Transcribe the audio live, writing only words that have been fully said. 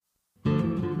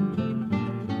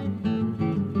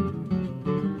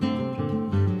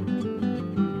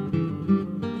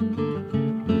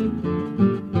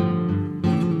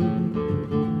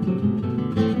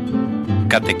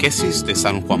Catequesis de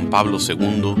San Juan Pablo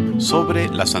II sobre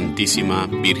la Santísima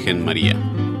Virgen María.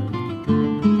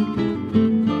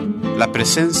 La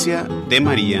presencia de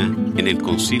María en el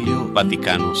Concilio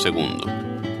Vaticano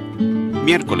II.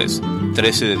 Miércoles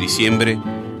 13 de diciembre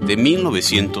de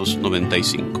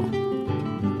 1995.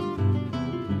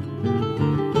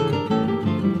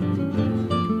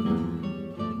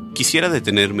 Quisiera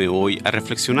detenerme hoy a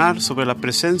reflexionar sobre la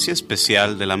presencia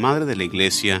especial de la Madre de la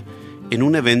Iglesia en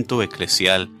un evento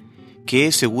eclesial que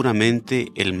es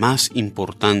seguramente el más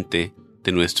importante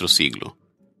de nuestro siglo,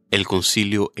 el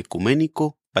Concilio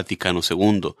Ecuménico Vaticano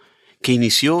II, que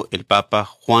inició el Papa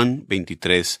Juan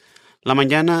XXIII la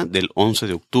mañana del 11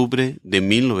 de octubre de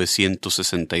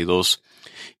 1962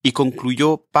 y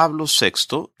concluyó Pablo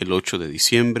VI el 8 de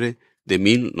diciembre de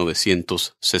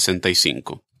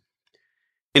 1965.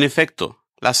 En efecto,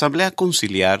 la Asamblea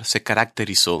Conciliar se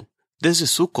caracterizó, desde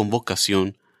su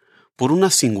convocación, por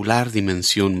una singular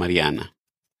dimensión mariana.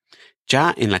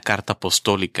 Ya en la Carta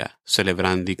Apostólica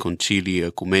Celebrandi Concilii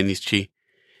Ecumenici,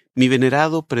 mi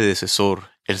venerado predecesor,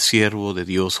 el siervo de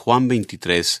Dios Juan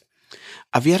XXIII,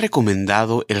 había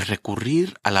recomendado el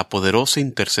recurrir a la poderosa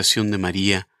intercesión de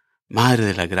María, Madre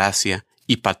de la Gracia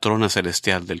y Patrona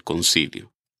Celestial del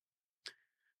Concilio.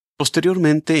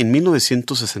 Posteriormente, en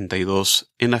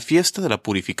 1962, en la fiesta de la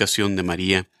Purificación de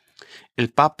María, el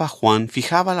Papa Juan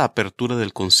fijaba la apertura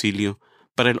del concilio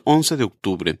para el 11 de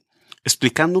octubre,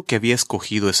 explicando que había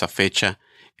escogido esa fecha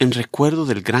en recuerdo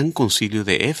del gran concilio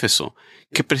de Éfeso,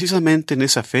 que precisamente en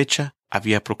esa fecha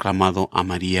había proclamado a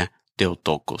María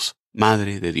Theotokos,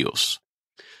 Madre de Dios,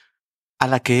 a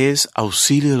la que es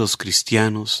auxilio de los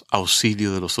cristianos,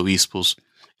 auxilio de los obispos.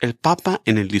 El Papa,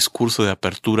 en el discurso de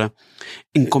apertura,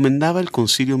 encomendaba el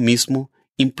concilio mismo,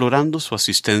 implorando su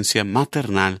asistencia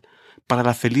maternal para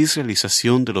la feliz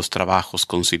realización de los trabajos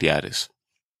conciliares.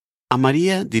 A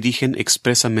María dirigen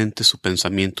expresamente su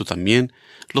pensamiento también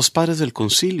los padres del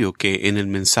concilio que, en el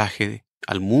mensaje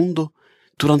al mundo,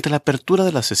 durante la apertura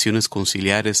de las sesiones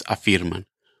conciliares, afirman: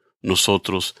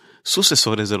 nosotros,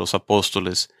 sucesores de los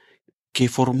apóstoles, que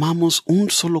formamos un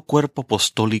solo cuerpo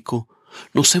apostólico,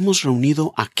 nos hemos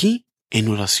reunido aquí en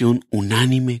oración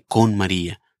unánime con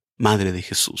María, Madre de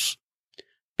Jesús,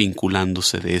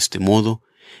 vinculándose de este modo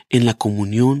en la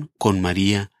comunión con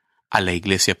María a la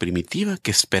Iglesia primitiva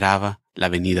que esperaba la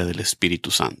venida del Espíritu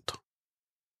Santo.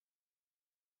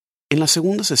 En la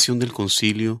segunda sesión del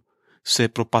concilio se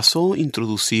propasó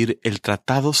introducir el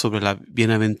Tratado sobre la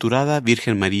Bienaventurada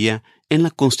Virgen María en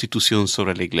la Constitución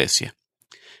sobre la Iglesia.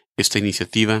 Esta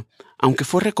iniciativa, aunque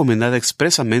fue recomendada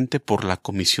expresamente por la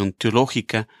Comisión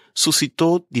Teológica,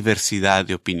 suscitó diversidad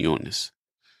de opiniones.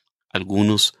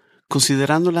 Algunos,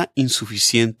 considerándola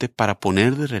insuficiente para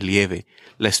poner de relieve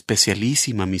la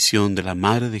especialísima misión de la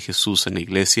Madre de Jesús en la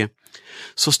Iglesia,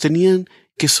 sostenían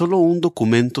que sólo un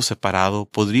documento separado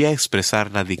podría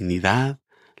expresar la dignidad,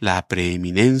 la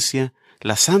preeminencia,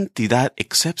 la santidad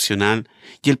excepcional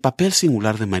y el papel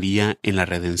singular de María en la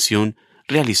redención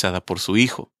realizada por su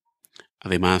Hijo.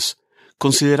 Además,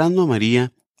 considerando a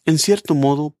María, en cierto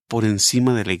modo, por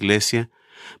encima de la Iglesia,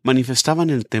 manifestaban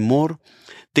el temor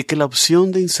de que la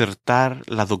opción de insertar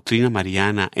la doctrina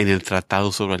mariana en el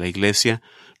Tratado sobre la Iglesia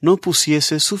no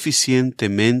pusiese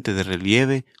suficientemente de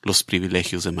relieve los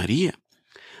privilegios de María,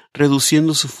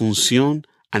 reduciendo su función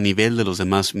a nivel de los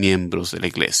demás miembros de la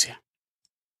Iglesia.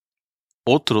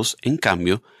 Otros, en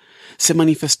cambio, se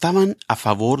manifestaban a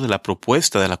favor de la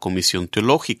propuesta de la Comisión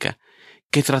Teológica,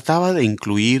 que trataba de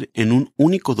incluir en un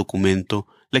único documento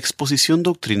la exposición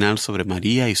doctrinal sobre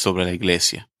María y sobre la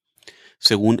Iglesia.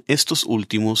 Según estos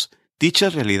últimos,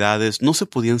 dichas realidades no se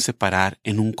podían separar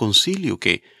en un concilio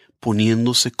que,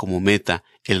 poniéndose como meta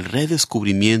el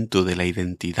redescubrimiento de la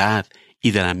identidad y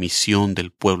de la misión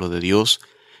del pueblo de Dios,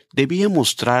 debía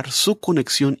mostrar su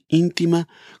conexión íntima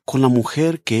con la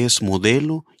mujer que es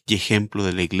modelo y ejemplo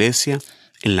de la Iglesia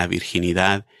en la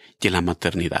virginidad y en la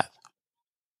maternidad.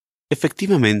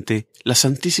 Efectivamente, la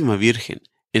Santísima Virgen,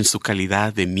 en su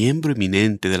calidad de miembro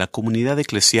eminente de la comunidad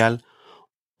eclesial,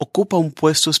 ocupa un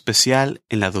puesto especial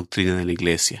en la doctrina de la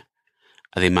Iglesia.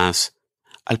 Además,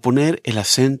 al poner el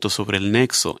acento sobre el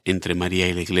nexo entre María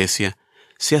y la Iglesia,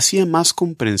 se hacía más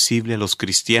comprensible a los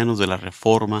cristianos de la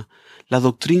Reforma la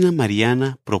doctrina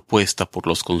mariana propuesta por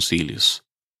los concilios.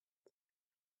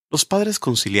 Los padres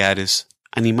conciliares,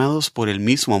 animados por el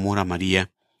mismo amor a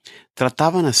María,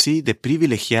 trataban así de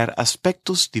privilegiar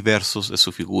aspectos diversos de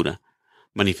su figura,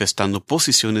 manifestando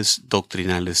posiciones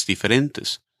doctrinales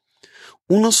diferentes.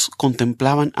 Unos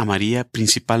contemplaban a María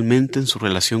principalmente en su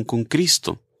relación con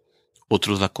Cristo,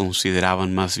 otros la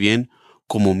consideraban más bien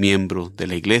como miembro de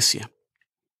la Iglesia.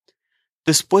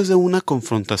 Después de una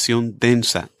confrontación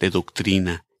densa de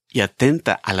doctrina y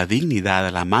atenta a la dignidad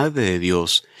de la Madre de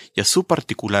Dios y a su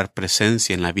particular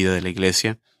presencia en la vida de la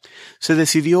Iglesia, se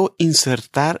decidió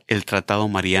insertar el Tratado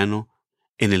Mariano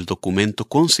en el documento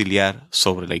conciliar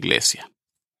sobre la Iglesia.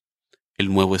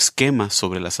 El nuevo esquema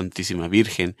sobre la Santísima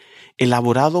Virgen,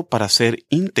 elaborado para ser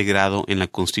integrado en la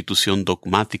Constitución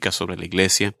dogmática sobre la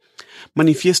Iglesia,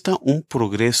 manifiesta un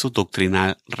progreso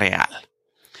doctrinal real,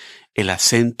 el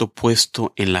acento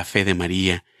puesto en la fe de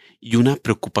María y una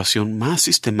preocupación más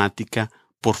sistemática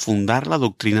por fundar la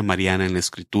doctrina mariana en la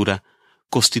Escritura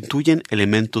constituyen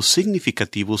elementos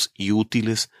significativos y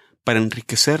útiles para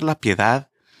enriquecer la piedad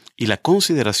y la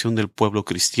consideración del pueblo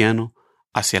cristiano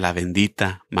hacia la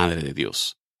bendita Madre de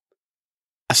Dios.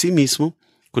 Asimismo,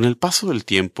 con el paso del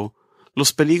tiempo,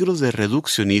 los peligros de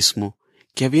reduccionismo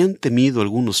que habían temido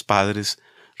algunos padres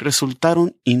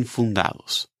resultaron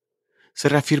infundados. Se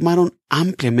reafirmaron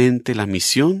ampliamente la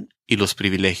misión y los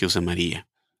privilegios de María.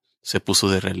 Se puso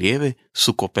de relieve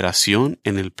su cooperación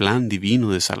en el plan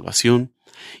divino de salvación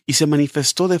y se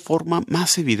manifestó de forma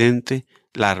más evidente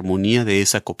la armonía de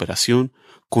esa cooperación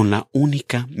con la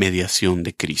única mediación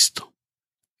de Cristo.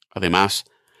 Además,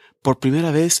 por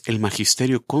primera vez el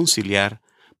magisterio conciliar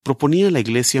proponía a la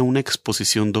Iglesia una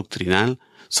exposición doctrinal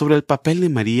sobre el papel de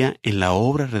María en la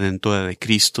obra redentora de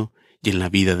Cristo y en la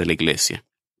vida de la Iglesia.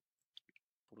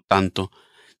 Por tanto,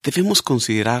 debemos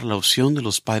considerar la opción de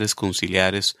los padres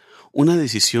conciliares una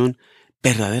decisión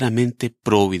verdaderamente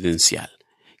providencial,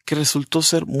 que resultó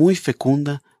ser muy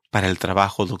fecunda para el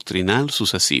trabajo doctrinal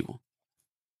sucesivo.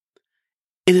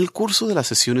 En el curso de las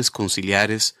sesiones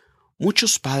conciliares,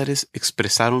 muchos padres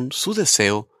expresaron su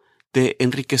deseo de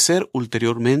enriquecer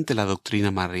ulteriormente la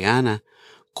doctrina mariana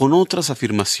con otras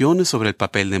afirmaciones sobre el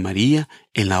papel de María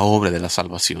en la obra de la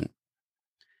salvación.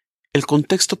 El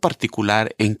contexto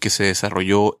particular en que se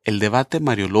desarrolló el debate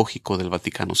mariológico del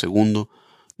Vaticano II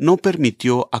no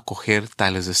permitió acoger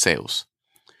tales deseos,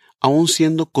 aun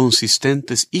siendo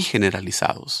consistentes y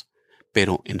generalizados,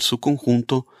 pero en su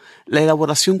conjunto, la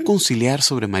elaboración conciliar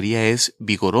sobre María es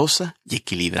vigorosa y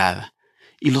equilibrada,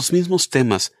 y los mismos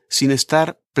temas, sin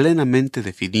estar plenamente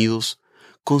definidos,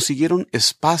 consiguieron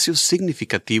espacios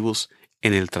significativos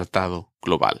en el tratado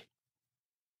global.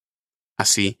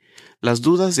 Así, las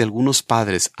dudas de algunos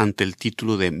padres ante el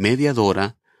título de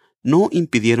mediadora no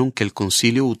impidieron que el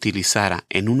concilio utilizara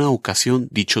en una ocasión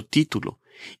dicho título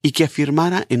y que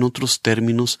afirmara en otros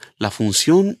términos la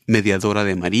función mediadora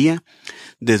de María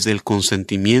desde el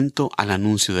consentimiento al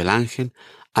anuncio del ángel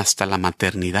hasta la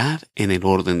maternidad en el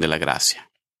orden de la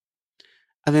gracia.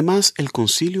 Además, el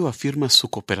concilio afirma su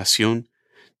cooperación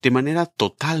de manera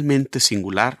totalmente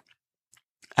singular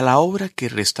a la obra que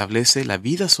restablece la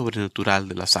vida sobrenatural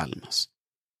de las almas.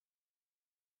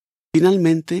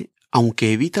 Finalmente,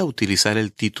 aunque evita utilizar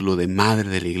el título de Madre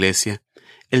de la Iglesia,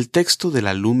 el texto de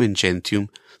la Lumen Gentium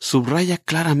subraya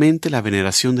claramente la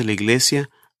veneración de la Iglesia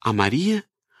a María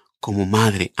como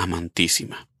Madre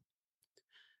amantísima.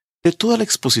 De toda la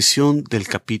exposición del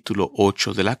capítulo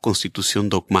 8 de la Constitución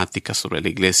dogmática sobre la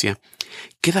Iglesia,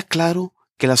 queda claro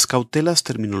que las cautelas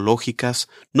terminológicas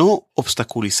no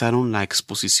obstaculizaron la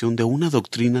exposición de una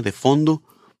doctrina de fondo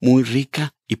muy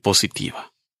rica y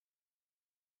positiva.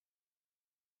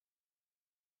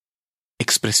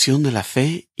 Expresión de la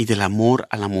fe y del amor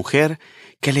a la mujer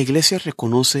que la Iglesia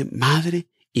reconoce madre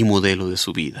y modelo de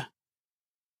su vida.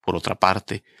 Por otra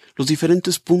parte, los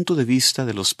diferentes puntos de vista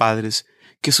de los padres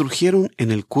que surgieron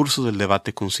en el curso del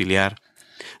debate conciliar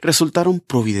resultaron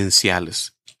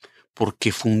providenciales,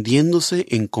 porque fundiéndose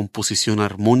en composición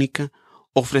armónica,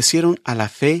 ofrecieron a la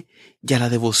fe y a la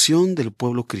devoción del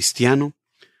pueblo cristiano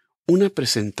una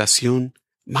presentación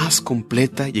más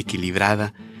completa y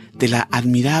equilibrada de la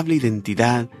admirable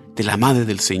identidad de la Madre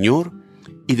del Señor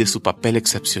y de su papel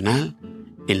excepcional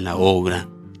en la obra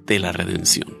de la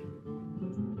redención.